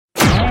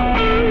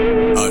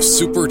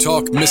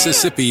SuperTalk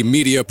Mississippi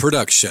Media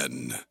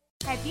production.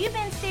 Have you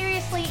been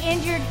seriously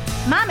injured?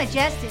 Mama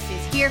Justice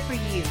is here for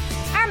you.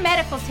 Our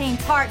medical team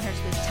partners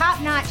with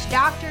top-notch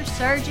doctors,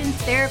 surgeons,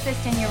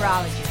 therapists, and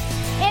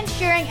urologists,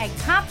 ensuring a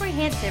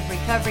comprehensive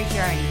recovery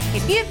journey.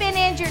 If you've been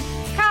injured,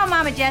 call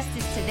Mama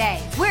Justice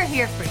today. We're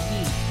here for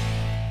you.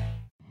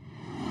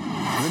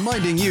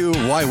 Reminding you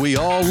why we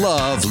all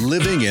love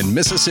living in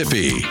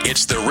Mississippi.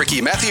 It's the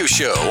Ricky Mathews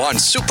Show on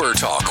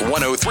SuperTalk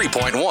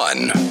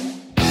 103.1.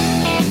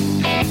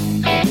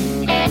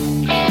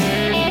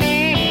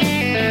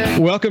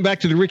 Welcome back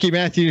to the Ricky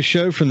Mathews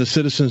Show from the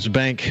Citizens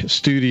Bank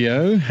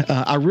studio.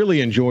 I really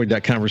enjoyed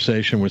that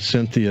conversation with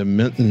Cynthia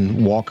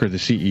Minton Walker, the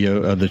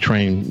CEO of the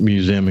Train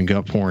Museum in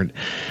Gulfport.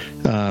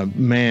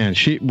 Man,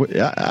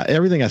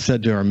 everything I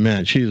said to her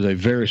meant. She's a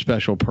very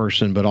special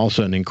person, but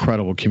also an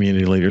incredible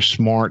community leader.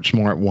 Smart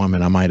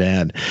woman, I might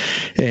add.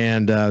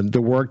 And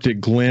the work that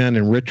Glenn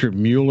and Richard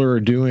Mueller are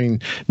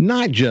doing,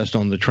 not just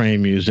on the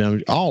Train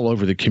Museum, all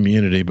over the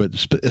community, but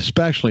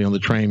especially on the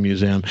Train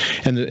Museum,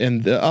 and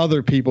the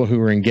other people who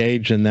are engaged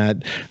in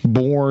that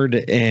board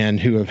and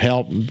who have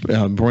helped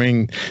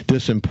bring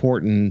this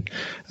important,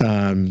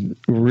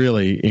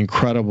 really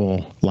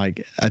incredible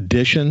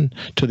addition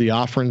to the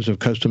offerings of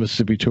coastal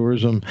Mississippi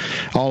tourism.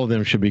 All of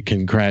them should be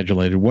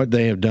congratulated. What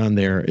they have done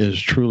there is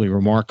truly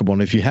remarkable.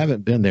 And if you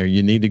haven't been there,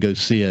 you need to go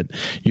see it.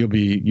 You'll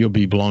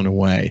be blown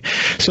away.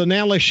 So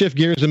now let's shift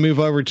gears and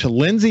move over to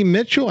Lindsay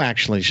Mitchell.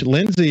 Actually,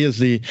 Lindsay is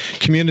the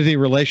Community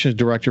Relations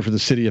Director for the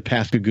City of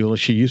Pascagoula.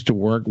 She used to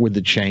work with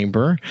the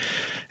Chamber,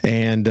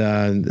 and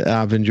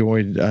I've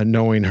enjoyed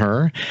knowing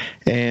her,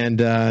 and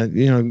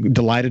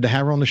delighted to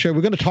have her on the show.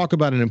 We're going to talk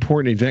about an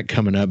important event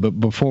coming up, but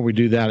before we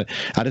do that,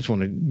 I just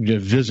want to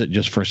visit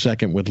just for a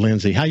second with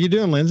Lindsay. How you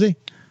doing, Lindsay?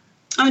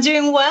 I'm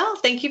doing well.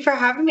 Thank you for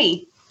having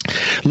me.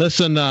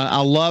 Listen,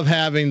 I love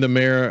having the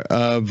mayor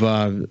of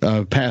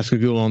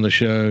Pascagoula on the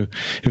show.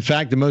 In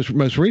fact, most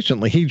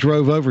recently, he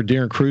drove over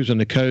during Cruising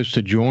the Coast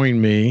to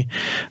join me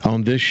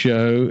on this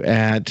show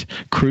at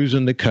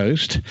Cruising the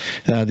Coast,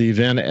 the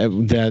event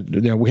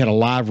that we had a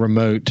live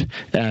remote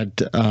at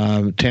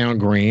Town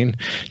Green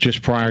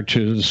just prior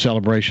to the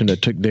celebration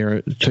that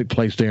took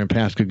place there in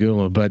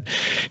Pascagoula. But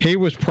he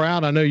was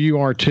proud, I know you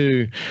are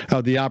too,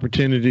 of the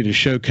opportunity to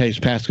showcase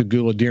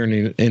Pascagoula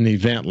during an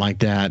event like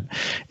that,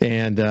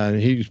 and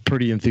he's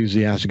pretty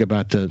enthusiastic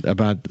about the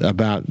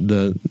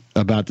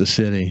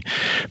city.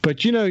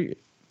 But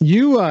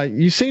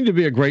you seem to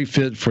be a great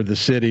fit for the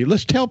city.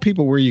 Let's tell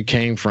people where you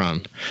came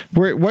from.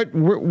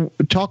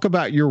 Talk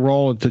about your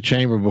role at the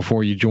Chamber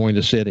before you joined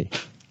the city.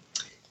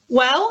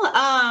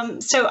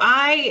 Well, so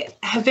I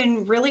have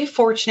been really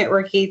fortunate,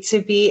 Ricky,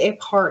 to be a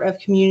part of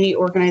community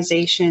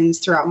organizations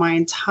throughout my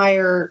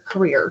entire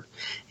career.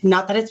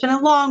 Not that it's been a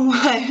long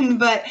one,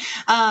 but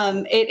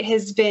it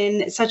has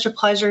been such a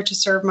pleasure to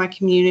serve my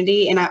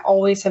community, and I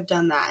always have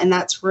done that, and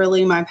that's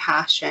really my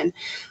passion.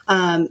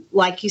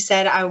 Like you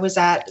said, I was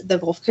at the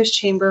Gulf Coast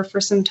Chamber for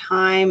some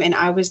time, and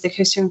I was the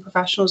Coast Young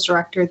Professionals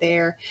Director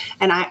there,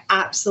 and I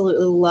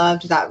absolutely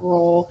loved that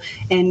role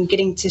and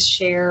getting to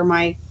share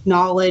my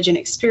knowledge and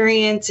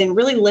experience and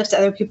really lift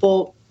other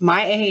people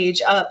my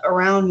age up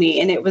around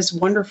me, and it was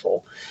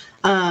wonderful.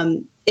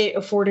 It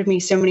afforded me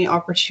so many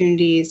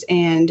opportunities,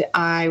 and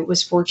I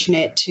was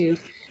fortunate to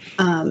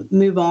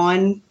move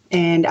on.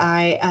 And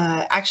I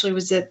actually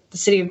was at the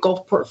city of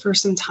Gulfport for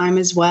some time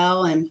as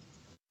well. And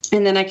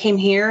then I came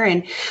here,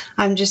 and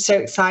I'm just so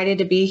excited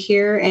to be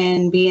here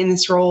and be in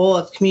this role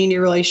of Community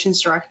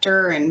Relations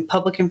Director and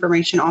Public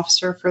Information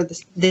Officer for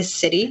this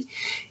city.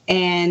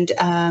 And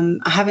I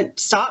haven't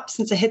stopped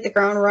since I hit the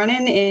ground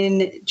running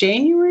in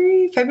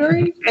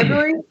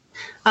February.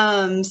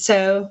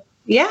 So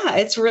yeah,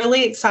 it's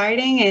really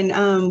exciting.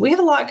 And we have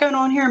a lot going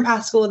on here in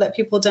Pascagoula that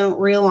people don't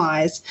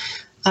realize.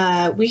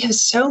 We have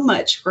so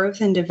much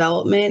growth and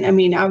development. I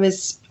mean, I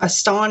was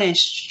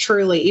astonished,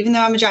 truly, even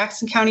though I'm a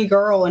Jackson County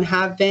girl and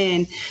have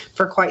been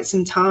for quite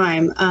some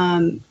time.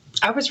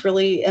 I was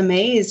really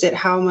amazed at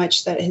how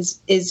much that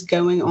is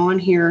going on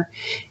here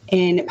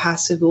in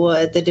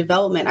Pascagoula, the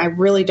development. I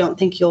really don't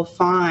think you'll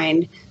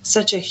find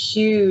such a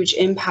huge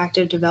impact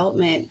of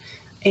development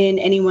in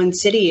any one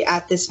city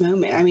at this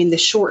moment. I mean, the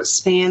short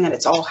span that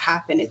it's all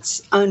happened,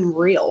 it's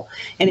unreal.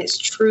 And it's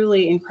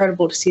truly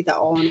incredible to see that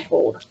all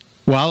unfold.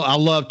 Well, I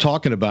love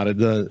talking about it,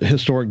 the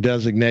historic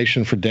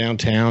designation for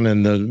downtown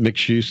and the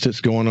mixed use that's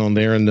going on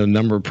there, and the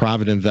number of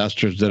private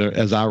investors that are,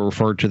 as I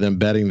refer to them,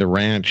 betting the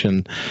ranch.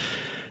 And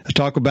I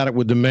talk about it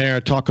with the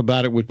mayor, talk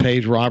about it with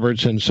Paige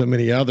Roberts and so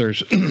many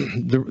others.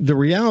 The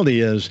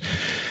reality is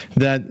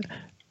that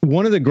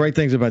one of the great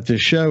things about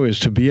this show is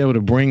to be able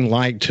to bring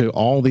light to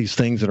all these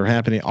things that are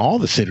happening in all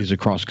the cities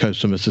across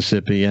coastal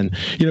Mississippi. And,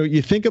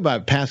 you think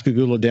about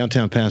Pascagoula,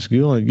 downtown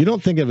Pascagoula, you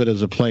don't think of it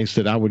as a place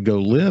that I would go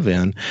live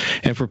in.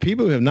 And for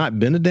people who have not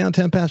been to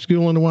downtown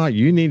Pascagoula in a while,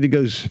 you need to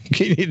go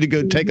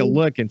take a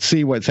look and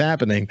see what's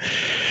happening.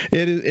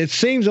 It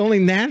seems only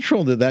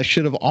natural that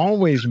should have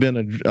always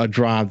been a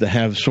drive to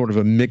have sort of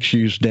a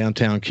mixed-use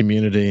downtown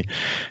community.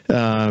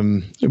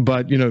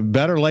 But,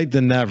 better late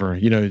than never.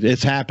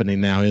 It's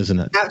happening now, isn't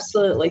it?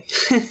 Absolutely.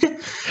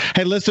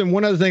 Hey, listen,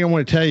 one other thing I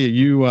want to tell you,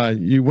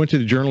 you went to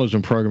the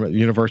journalism program at the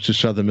University of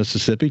Southern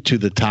Mississippi, to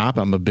the top.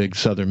 I'm a big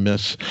Southern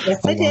Miss.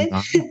 Yes, I did.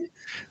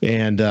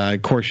 And,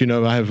 of course,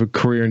 I have a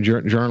career in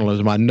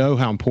journalism. I know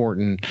how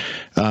important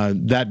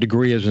that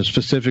degree is, and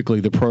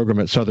specifically the program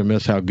at Southern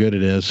Miss, how good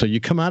it is. So you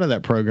come out of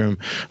that program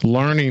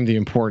learning the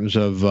importance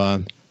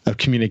of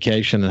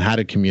communication and how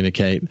to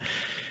communicate.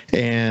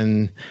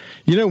 And,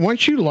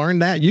 once you learn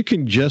that, you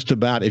can just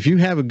about, if you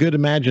have a good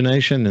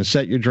imagination and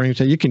set your dreams,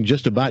 you can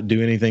just about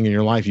do anything in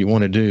your life you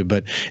want to do.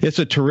 But it's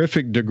a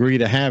terrific degree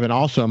to have. And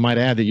also, I might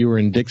add that you were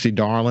in Dixie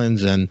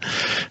Darlings, and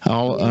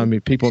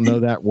people know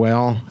that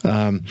well.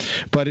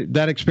 But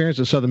that experience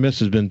at Southern Miss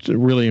has been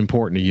really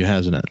important to you,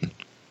 hasn't it?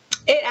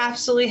 It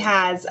absolutely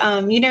has.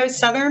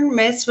 Southern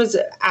Miss was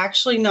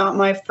actually not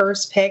my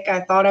first pick.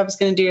 I thought I was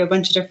going to do a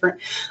bunch of different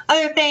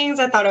other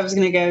things. I thought I was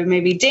going to go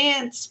maybe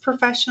dance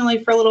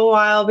professionally for a little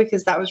while,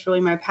 because that was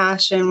really my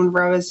passion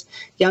whenever I was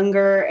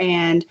younger.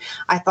 And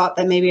I thought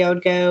that maybe I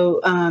would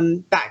go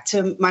back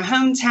to my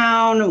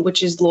hometown,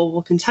 which is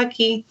Louisville,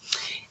 Kentucky.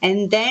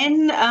 And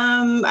then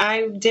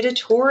I did a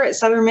tour at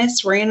Southern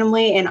Miss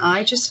randomly, and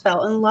I just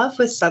fell in love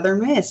with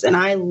Southern Miss, and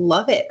I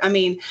love it. I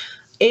mean,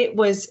 it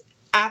was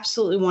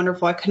absolutely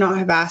wonderful. I could not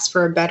have asked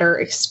for a better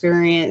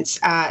experience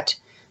at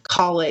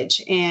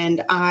college.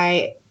 And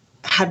I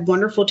had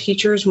wonderful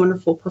teachers,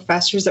 wonderful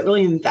professors that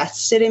really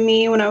invested in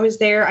me when I was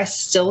there. I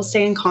still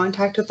stay in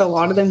contact with a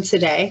lot of them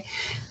today,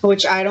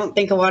 which I don't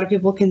think a lot of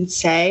people can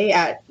say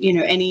at,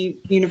 any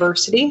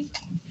university.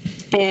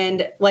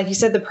 And like you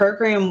said, the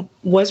program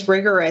was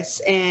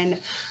rigorous,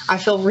 and I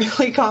feel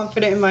really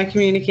confident in my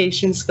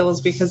communication skills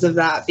because of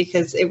that,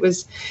 because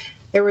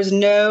there was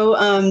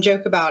no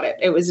joke about it.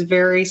 It was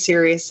very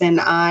serious, and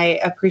I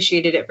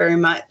appreciated it very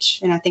much.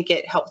 And I think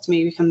it helped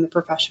me become the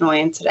professional I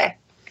am today.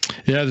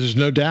 Yeah, there's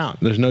no doubt.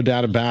 There's no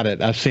doubt about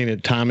it. I've seen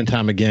it time and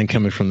time again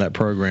coming from that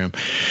program.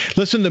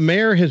 Listen, the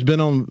mayor has been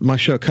on my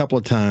show a couple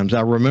of times.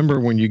 I remember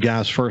when you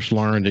guys first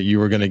learned that you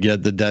were going to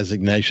get the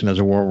designation as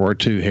a World War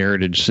II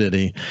heritage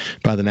city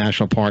by the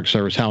National Park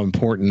Service, how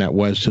important that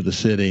was to the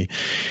city.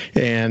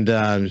 And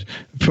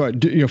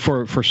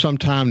for some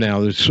time now,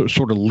 there's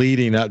sort of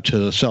leading up to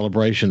the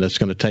celebration that's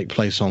going to take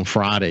place on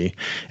Friday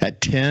at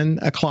 10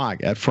 o'clock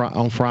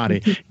on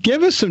Friday.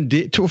 Give us some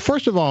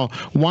first of all,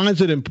 why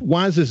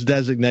is this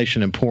designation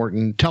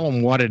important? Tell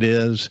them what it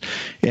is,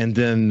 and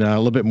then a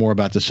little bit more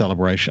about the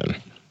celebration.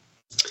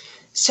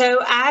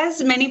 So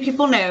as many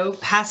people know,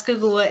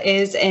 Pascagoula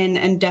is an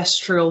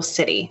industrial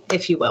city,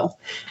 if you will.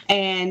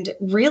 And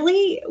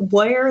really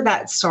where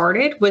that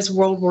started was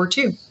World War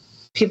II.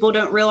 People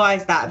don't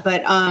realize that,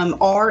 but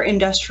our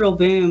industrial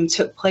boom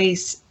took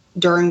place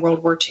during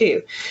World War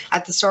II.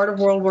 At the start of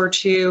World War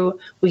II,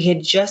 we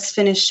had just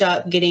finished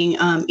up getting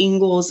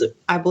Ingalls,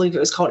 I believe it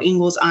was called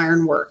Ingalls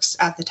Iron Works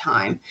at the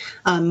time,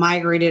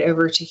 migrated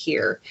over to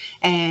here.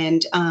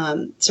 And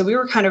so we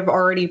were kind of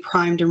already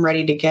primed and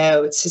ready to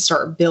go to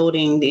start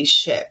building these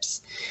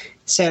ships.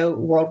 So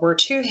World War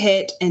II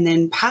hit, and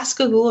then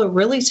Pascagoula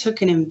really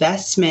took an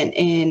investment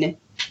in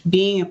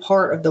being a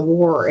part of the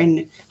war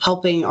and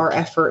helping our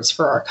efforts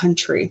for our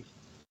country.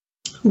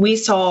 We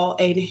saw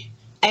an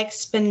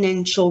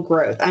exponential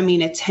growth. I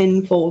mean, a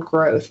tenfold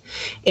growth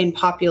in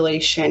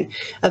population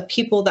of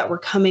people that were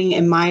coming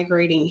and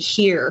migrating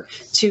here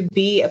to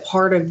be a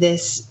part of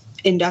this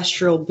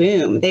industrial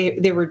boom.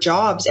 There were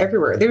jobs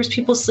everywhere. There was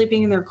people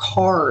sleeping in their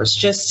cars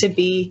just to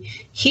be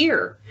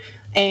here.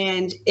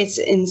 And it's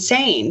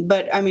insane.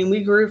 But I mean,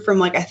 we grew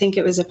from I think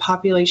it was a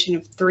population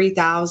of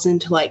 3,000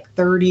 to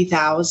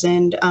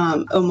 30,000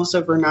 almost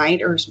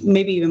overnight, or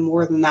maybe even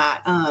more than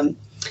that.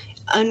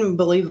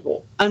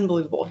 Unbelievable.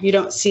 You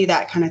don't see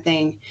that kind of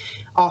thing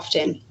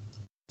often.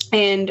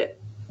 And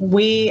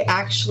we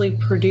actually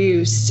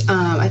produced,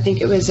 I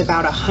think it was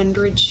about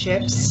 100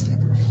 ships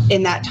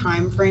in that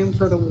time frame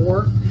for the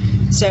war.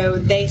 So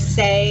they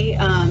say,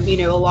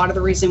 a lot of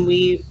the reason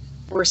we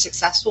were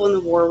successful in the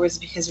war was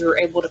because we were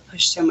able to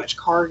push so much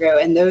cargo,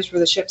 and those were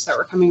the ships that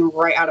were coming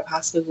right out of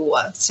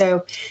Pascagoula.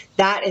 So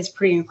that is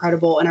pretty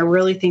incredible, and I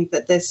really think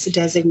that this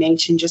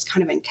designation just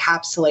kind of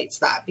encapsulates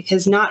that,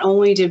 because not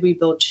only did we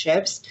build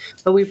ships,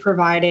 but we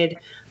provided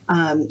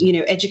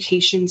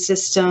education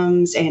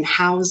systems and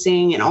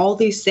housing and all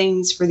these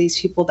things for these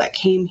people that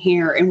came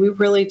here, and we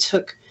really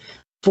took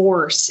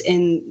force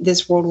in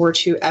this World War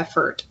II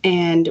effort,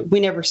 and we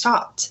never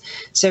stopped.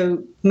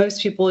 So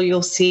most people,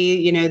 you'll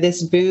see,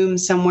 this boom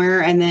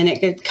somewhere, and then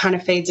it kind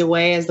of fades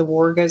away as the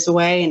war goes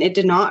away, and it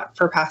did not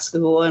for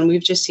Pascagoula, and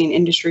we've just seen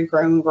industry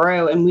grow and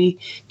grow, and we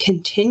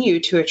continue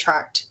to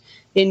attract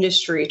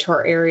industry to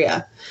our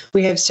area.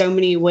 We have so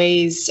many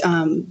ways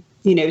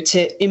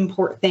to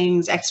import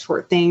things,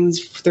 export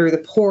things through the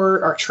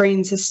port, our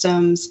train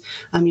systems,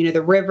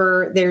 the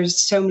river. There's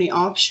so many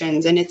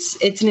options, and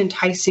it's an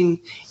enticing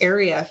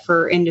area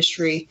for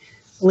industry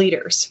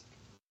leaders.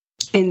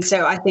 And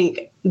so I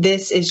think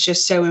this is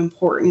just so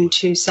important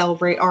to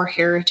celebrate our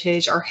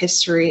heritage, our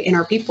history, and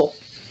our people.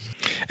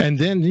 And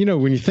then,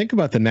 when you think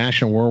about the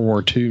National World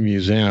War II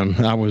Museum,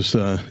 I was,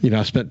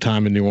 I spent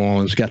time in New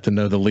Orleans, got to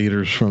know the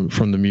leaders from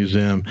the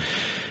museum.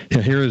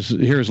 And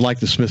here's like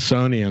the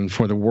Smithsonian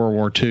for the World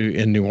War II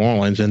in New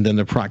Orleans, and then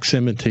the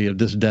proximity of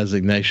this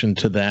designation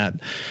to that.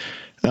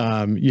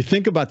 You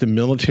think about the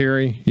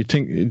military. You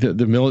think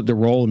the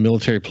role the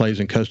military plays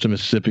in coastal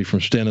Mississippi,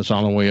 from Stennis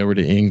all the way over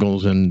to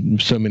Ingalls,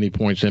 and so many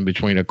points in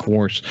between. Of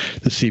course,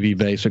 the CB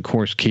base, of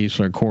course,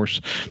 Keesler, of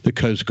course, the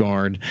Coast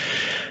Guard.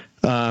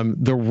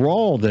 The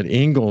role that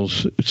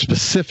Ingalls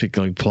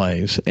specifically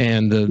plays,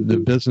 and the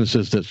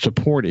businesses that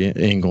support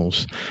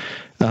Ingalls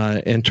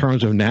in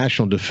terms of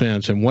national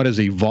defense, and what has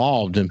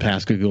evolved in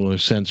Pascagoula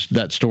since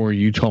that story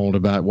you told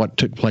about what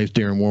took place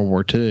during World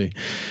War II.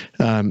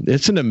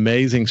 It's an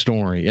amazing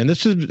story. And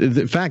this is,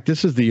 in fact,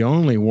 this is the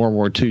only World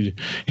War II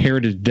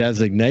heritage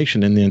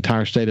designation in the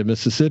entire state of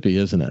Mississippi,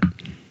 isn't it?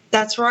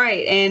 That's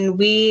right. And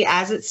we,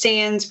 as it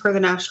stands per the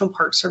National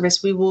Park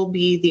Service, we will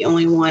be the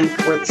only one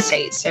for the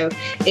state. So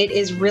it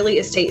is really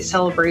a state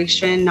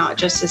celebration, not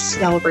just a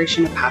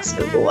celebration of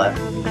Pascagoula.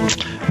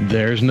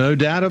 There's no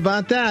doubt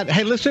about that.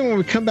 Hey, listen, when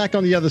we come back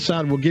on the other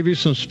side, we'll give you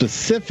some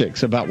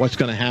specifics about what's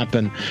going to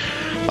happen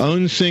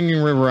on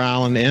Singing River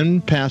Island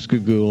in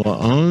Pascagoula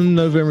on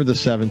November the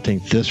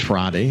 17th, this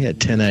Friday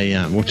at 10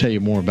 a.m. We'll tell you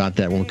more about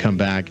that when we come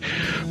back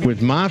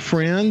with my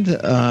friend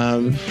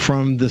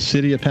from the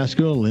city of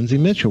Pascagoula, Lindsay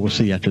Mitchell. We'll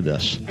see you after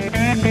this.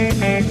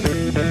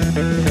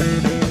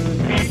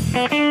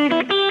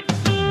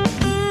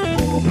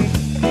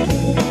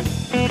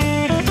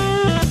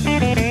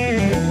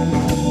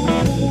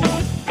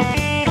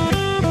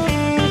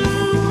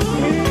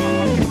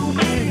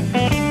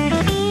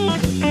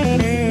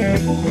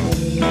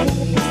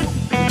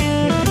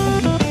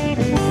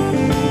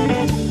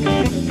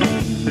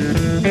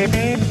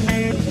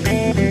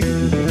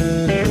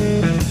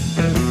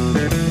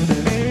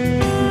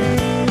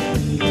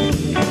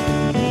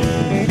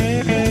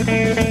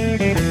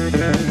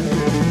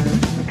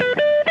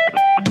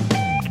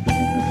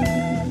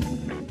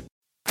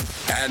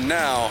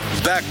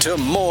 Back to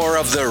more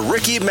of the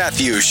Ricky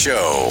Mathews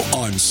Show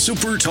on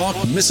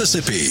SuperTalk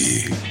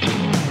Mississippi.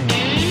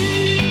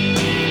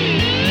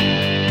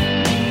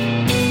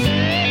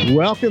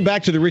 Welcome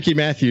back to the Ricky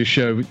Mathews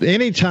Show.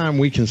 Anytime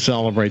we can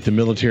celebrate the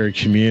military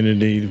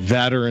community,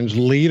 veterans,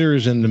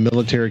 leaders in the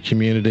military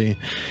community,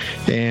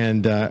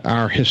 and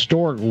our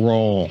historic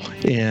role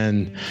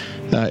in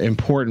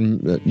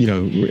important,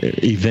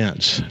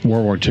 events.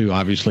 World War II,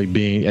 obviously,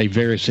 being a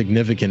very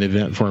significant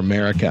event for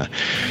America.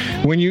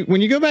 When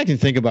you go back and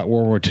think about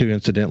World War II,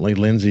 incidentally,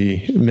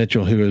 Lindsay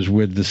Mitchell, who is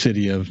with the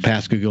city of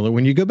Pascagoula,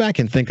 when you go back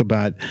and think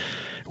about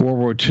World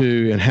War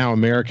II and how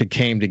America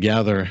came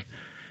together,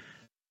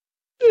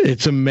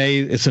 it's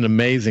an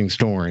amazing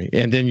story.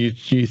 And then you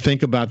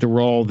think about the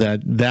role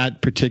that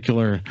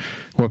particular,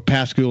 well,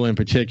 Pascagoula in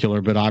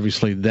particular, but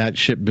obviously that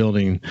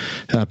shipbuilding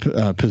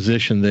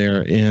position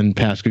there in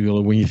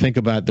Pascagoula, when you think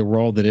about the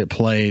role that it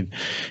played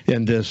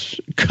in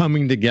this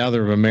coming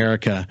together of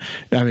America,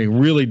 I mean,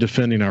 really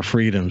defending our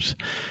freedoms,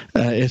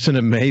 it's an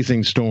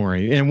amazing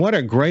story. And what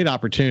a great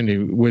opportunity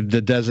with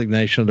the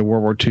designation of the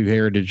World War II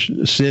Heritage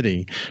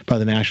City by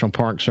the National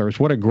Park Service.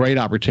 What a great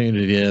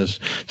opportunity it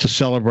is to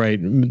celebrate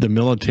the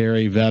military,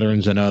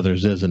 veterans, and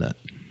others, isn't it?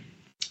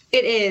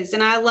 It is.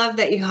 And I love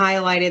that you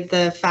highlighted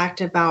the fact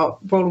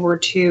about World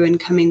War II and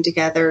coming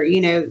together.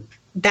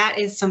 That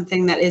is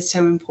something that is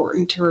so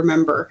important to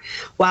remember.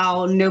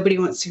 While nobody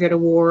wants to go to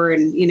war,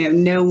 and,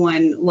 no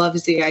one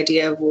loves the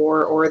idea of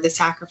war or the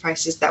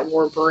sacrifices that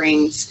war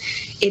brings,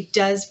 it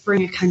does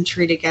bring a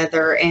country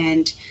together,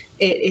 and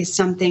it is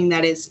something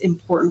that is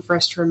important for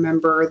us to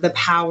remember, the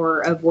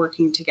power of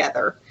working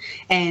together.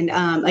 And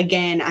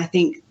again, I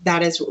think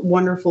that is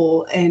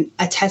wonderful and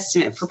a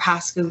testament for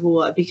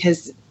Pascagoula,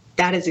 because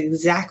that is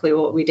exactly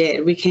what we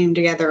did. We came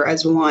together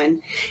as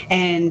one,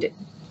 and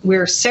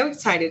we're so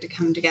excited to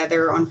come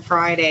together on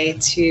Friday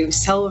to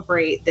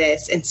celebrate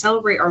this and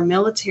celebrate our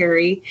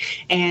military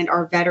and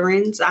our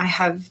veterans. I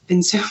have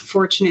been so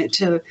fortunate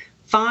to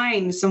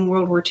find some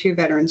World War II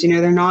veterans.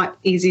 They're not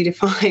easy to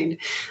find.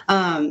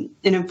 And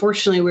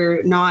unfortunately,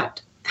 we're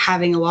not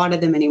having a lot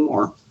of them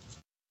anymore.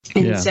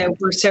 And so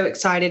we're so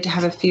excited to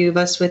have a few of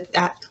us with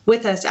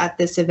us at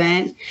this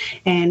event.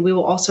 And we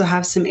will also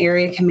have some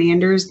area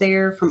commanders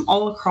there from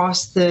all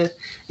across the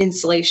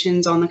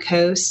installations on the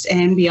coast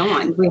and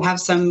beyond. We have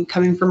some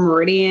coming from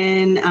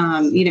Meridian.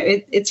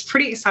 It's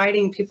pretty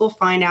exciting. People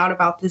find out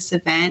about this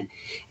event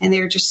and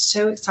they're just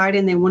so excited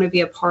and they want to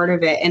be a part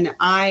of it. And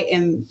I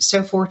am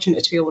so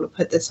fortunate to be able to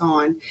put this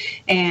on.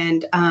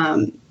 And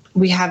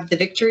we have the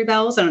Victory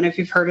Bells. I don't know if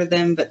you've heard of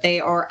them, but they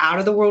are out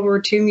of the World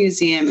War II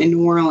Museum in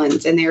New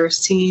Orleans, and they're a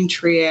singing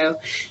trio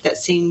that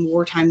sing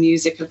wartime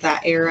music of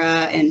that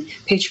era and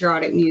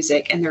patriotic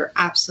music, and they're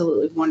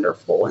absolutely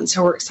wonderful. And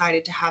so we're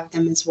excited to have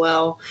them as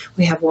well.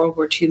 We have World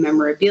War II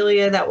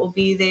memorabilia that will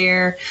be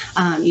there,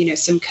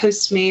 some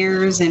coast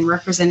mayors and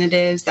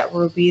representatives that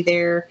will be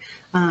there.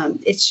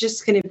 It's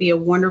just going to be a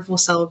wonderful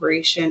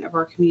celebration of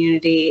our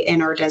community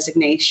and our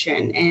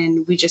designation,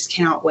 and we just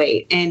cannot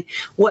wait. And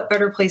what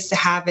better place to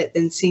have it it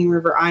than Singing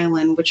River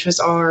Island, which was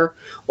our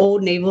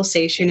old naval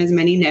station, as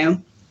many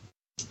know.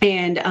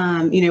 And,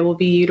 we'll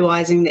be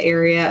utilizing the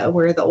area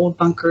where the old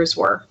bunkers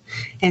were,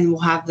 and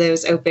we'll have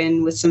those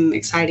open with some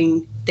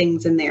exciting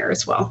things in there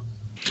as well.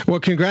 Well,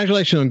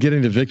 congratulations on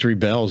getting the Victory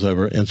Bells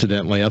over,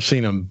 incidentally. I've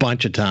seen them a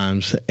bunch of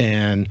times,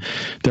 and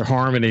their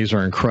harmonies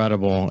are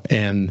incredible.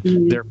 And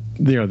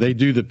they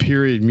do the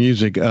period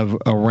music of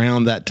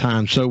around that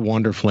time so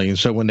wonderfully. And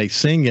so when they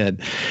sing it,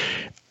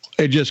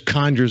 it just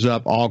conjures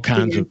up all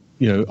kinds of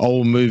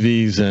old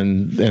movies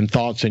and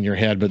thoughts in your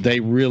head, but they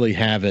really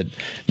have it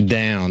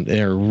down.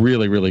 They're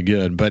really, really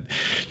good. But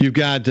you've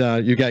got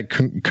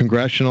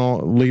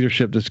congressional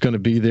leadership that's going to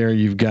be there.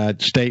 You've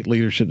got state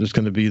leadership that's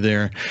going to be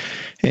there.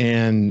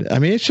 And I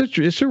mean,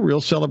 it's a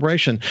real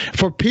celebration.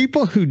 For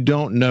people who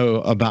don't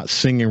know about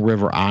Singing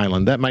River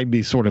Island, that might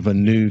be sort of a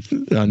new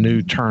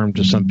term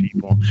to some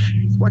people.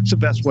 What's the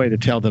best way to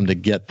tell them to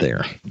get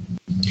there?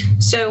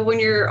 So when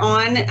you're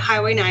on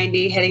Highway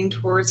 90 heading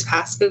towards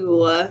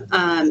Pascagoula,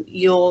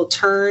 you'll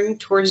turn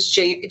towards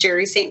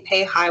Jerry St.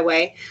 Pé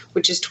Highway,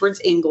 which is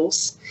towards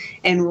Ingalls.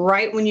 And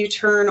right when you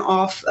turn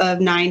off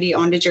of 90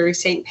 onto Jerry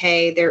St.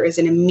 Pé, there is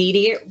an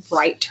immediate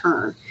right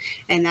turn.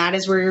 And that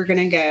is where you're going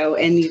to go.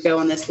 And you go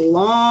on this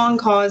long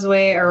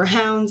causeway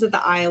around to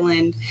the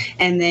island.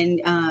 And then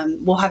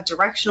we'll have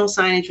directional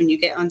signage when you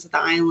get onto the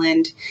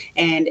island.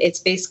 And it's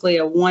basically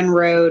a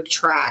one-road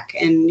track.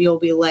 And you'll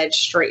be led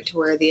straight to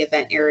where the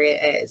event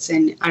area is.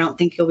 And I don't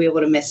think you'll be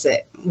able to miss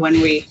it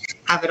when we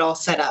have it all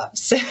set up.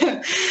 So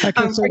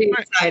I'm pretty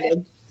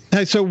excited.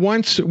 Hey, so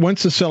once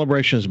the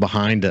celebration is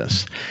behind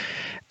us,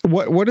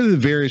 what are the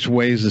various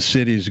ways the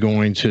city is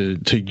going to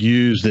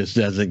use this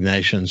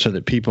designation so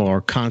that people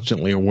are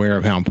constantly aware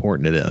of how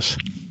important it is?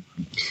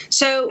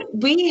 So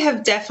we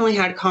have definitely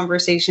had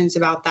conversations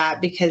about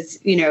that because,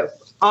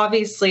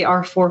 obviously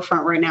our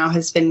forefront right now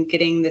has been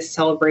getting this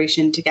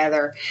celebration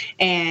together.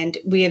 And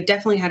we have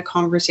definitely had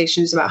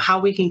conversations about how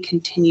we can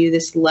continue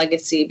this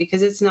legacy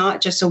because it's not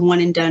just a one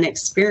and done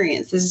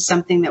experience. This is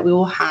something that we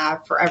will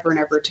have forever and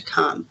ever to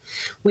come.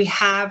 We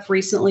have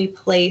recently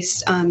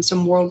placed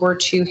some World War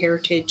II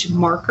heritage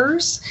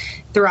markers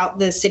throughout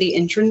the city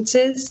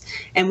entrances.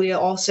 And we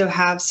also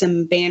have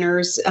some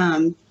banners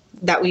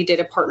that we did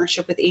a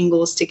partnership with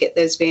Ingalls to get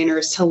those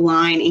banners to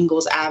line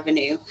Ingalls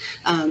Avenue,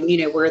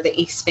 where the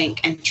East Bank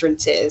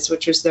entrance is,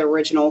 which was the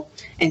original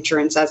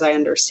entrance, as I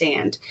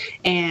understand.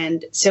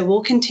 And so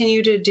we'll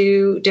continue to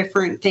do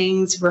different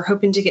things. We're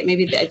hoping to get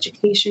maybe the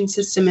education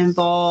system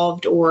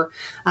involved, or,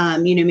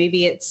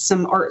 maybe it's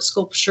some art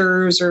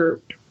sculptures,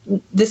 or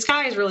the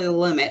sky is really the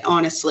limit,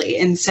 honestly.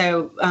 And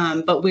so,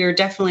 but we're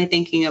definitely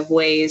thinking of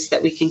ways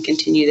that we can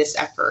continue this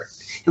effort,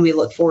 and we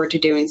look forward to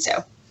doing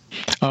so.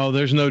 Oh,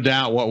 there's no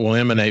doubt what will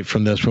emanate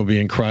from this will be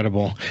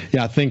incredible.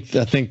 Yeah, I think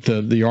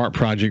the art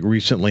project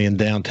recently in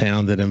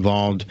downtown that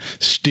involved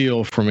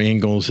steel from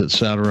Ingalls, et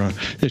cetera,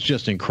 it's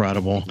just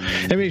incredible.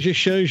 I mean, it just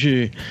shows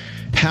you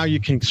how you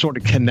can sort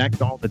of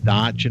connect all the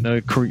dots,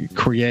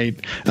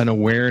 create an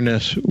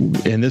awareness,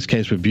 in this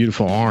case with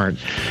beautiful art,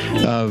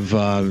 of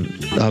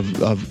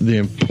the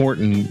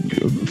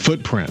important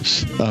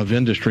footprints of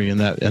industry in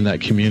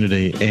that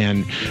community,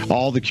 and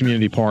all the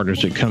community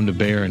partners that come to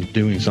bear in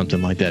doing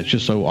something like that. It's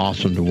just so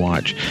awesome to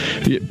watch.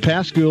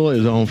 Pascagoula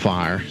is on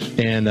fire,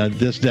 and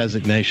this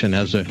designation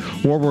as a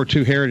World War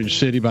II heritage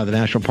city by the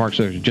National Park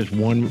Service is just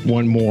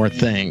one more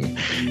thing,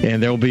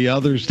 and there will be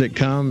others that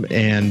come.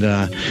 And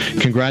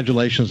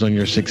congratulations on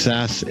your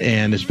success,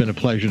 and it's been a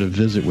pleasure to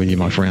visit with you,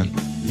 my friend.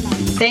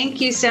 Thank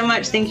you so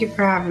much. Thank you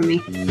for having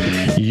me.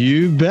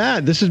 You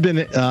bet. This has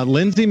been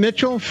Lindsay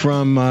Mitchell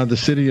from the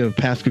city of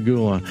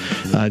Pascagoula.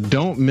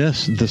 Don't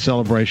miss the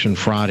celebration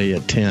Friday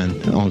at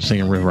 10 on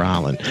Singing River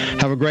Island.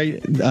 Have a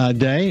great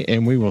day,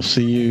 and we will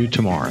see you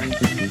tomorrow.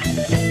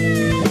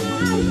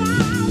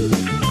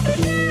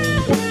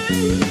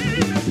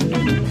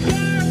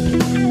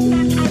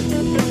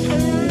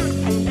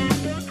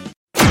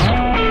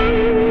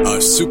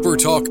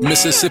 SuperTalk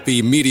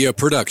Mississippi Media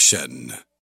Production.